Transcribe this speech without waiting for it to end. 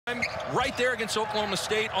Right there against Oklahoma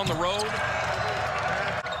State on the road.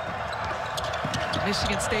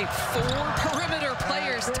 Michigan State, 4 perimeter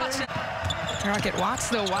players touching. Rocket Watts,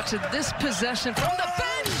 though, watching this possession from the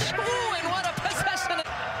bench. Ooh, and what a possession.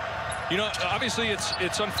 You know, obviously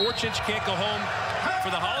it's unfortunate you can't go home for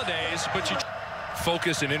the holidays, but you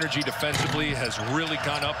focus and energy defensively has really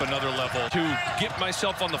gone up another level to get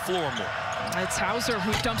myself on the floor more. It's Hauser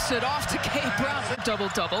who dumps it off to Gabe Brown.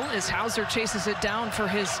 Double-double as Hauser chases it down for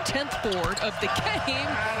his 10th board of the game,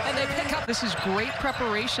 and they pick up. This is great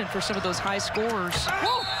preparation for some of those high scorers.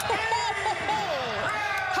 Whoa.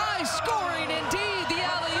 High scoring indeed, the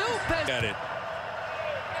alley-oop. At it.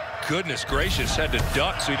 Goodness gracious, had to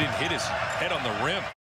duck so he didn't hit his head on the rim.